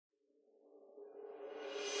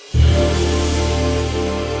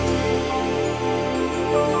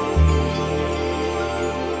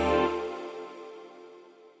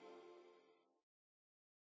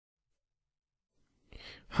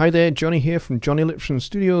Hi there, Jonny here from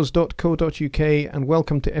JonnyLipshamStudios.co.uk, and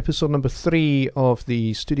welcome to episode number 3 of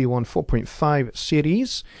the Studio One 4.5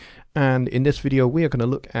 series. And in this video we are going to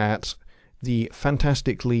look at the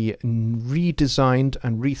fantastically redesigned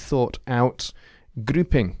and rethought out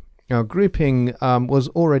grouping. Now grouping was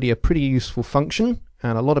already a pretty useful function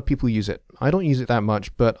and a lot of people use it. I don't use it that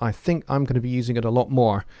much, but I think I'm going to be using it a lot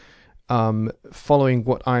more following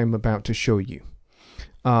what I'm about to show you.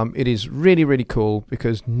 It is really, really cool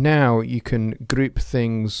because now you can group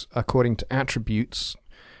things according to attributes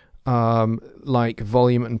like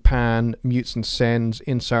volume and pan, mutes and sends,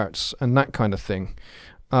 inserts, and that kind of thing.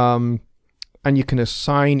 And you can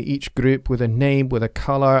assign each group with a name, with a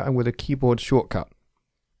color, and with a keyboard shortcut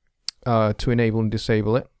to enable and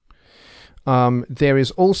disable it. There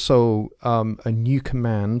is also a new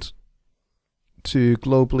command to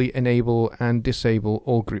globally enable and disable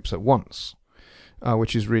all groups at once.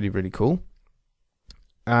 Which is really, really cool.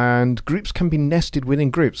 And groups can be nested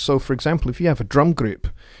within groups. So for example, if you have a drum group,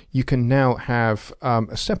 you can now have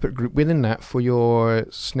a separate group within that for your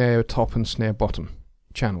snare top and snare bottom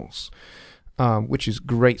channels, which is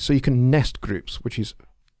great. So you can nest groups, which is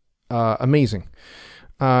amazing.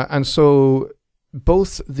 And so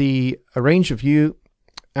both the arranger view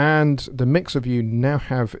and the mixer view now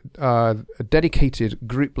have a dedicated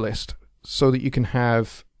group list so that you can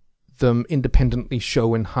have them independently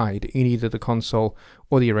show and hide in either the console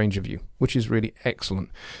or the arranger view, which is really excellent.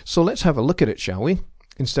 So let's have a look at it, shall we,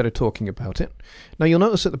 instead of talking about it. Now you'll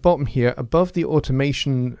notice at the bottom here, above the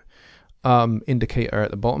automation indicator at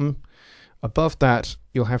the bottom, above that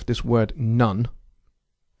you'll have this word none.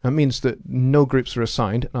 That means that no groups are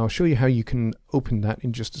assigned, and I'll show you how you can open that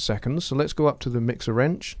in just a second. So let's go up to the mixer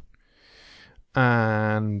wrench,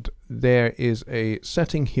 and there is a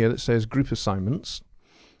setting here that says group assignments.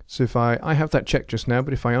 So if I have that checked just now,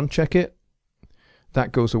 but if I uncheck it,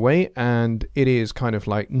 that goes away, and it is kind of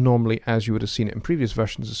like normally as you would have seen it in previous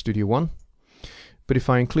versions of Studio One. But if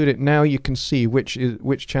I include it now, you can see which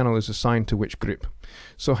channel is assigned to which group.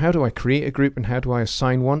 So how do I create a group and how do I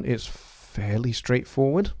assign one? It's fairly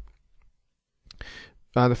straightforward.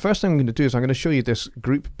 The first thing I'm going to do is I'm going to show you this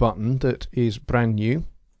group button that is brand new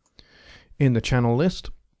in the channel list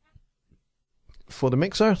for the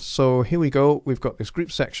mixer. So here we go, we've got this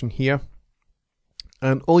group section here,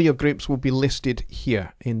 and all your groups will be listed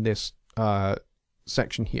here in this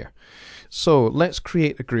section here. So let's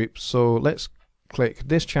create a group. So let's click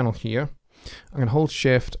this channel here. I'm going to hold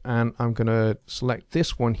shift and I'm going to select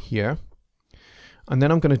this one here, and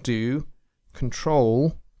then I'm going to do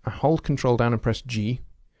control, hold control down and press G,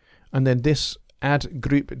 and then this add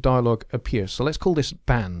group dialog appears. So let's call this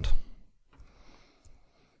band.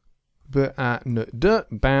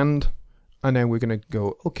 Band, and then we're going to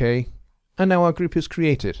go OK, and now our group is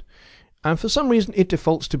created, and for some reason it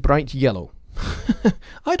defaults to bright yellow.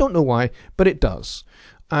 I don't know why, but it does.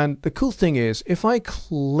 And the cool thing is, if I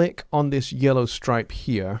click on this yellow stripe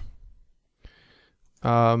here,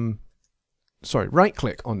 right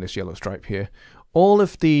click on this yellow stripe here, all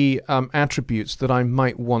of the attributes that I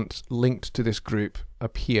might want linked to this group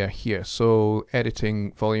appear here. So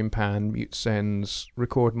editing, volume pan, mute sends,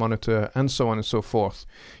 record monitor, and so on and so forth.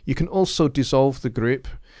 You can also dissolve the group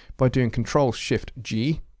by doing Control Shift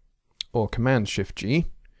G or Command Shift G.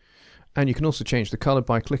 And you can also change the color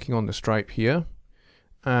by clicking on the stripe here.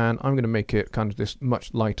 And I'm going to make it kind of this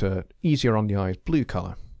much lighter, easier on the eyes blue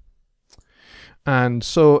color. And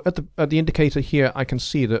so at the indicator here, I can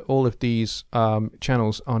see that all of these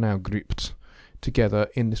channels are now grouped together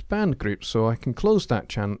in this band group. So I can close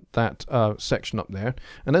that section up there.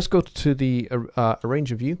 And let's go to the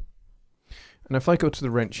arranger view. And if I go to the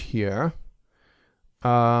wrench here,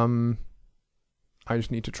 I just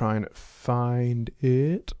need to try and find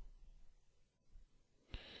it.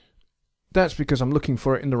 That's because I'm looking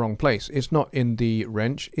for it in the wrong place. It's not in the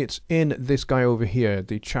wrench, it's in this guy over here,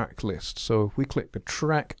 the track list. So if we click the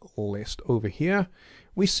track list over here,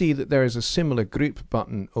 we see that there is a similar group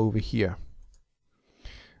button over here.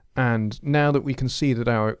 And now that we can see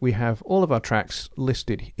that we have all of our tracks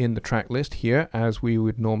listed in the track list here, as we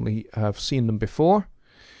would normally have seen them before,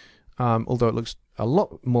 although it looks a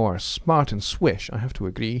lot more smart and swish, I have to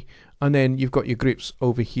agree. And then you've got your groups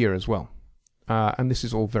over here as well. And this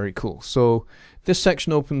is all very cool. So this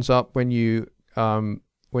section opens up when you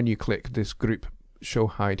click this group show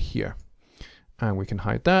hide here, and we can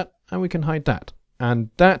hide that, and we can hide that, and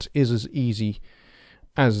that is as easy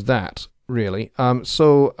as that, really. I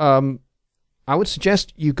would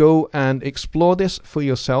suggest you go and explore this for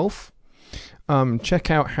yourself. Check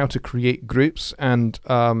out how to create groups and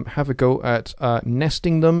have a go at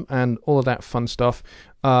nesting them and all of that fun stuff.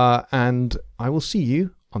 And I will see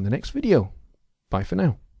you on the next video. Bye for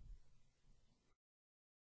now.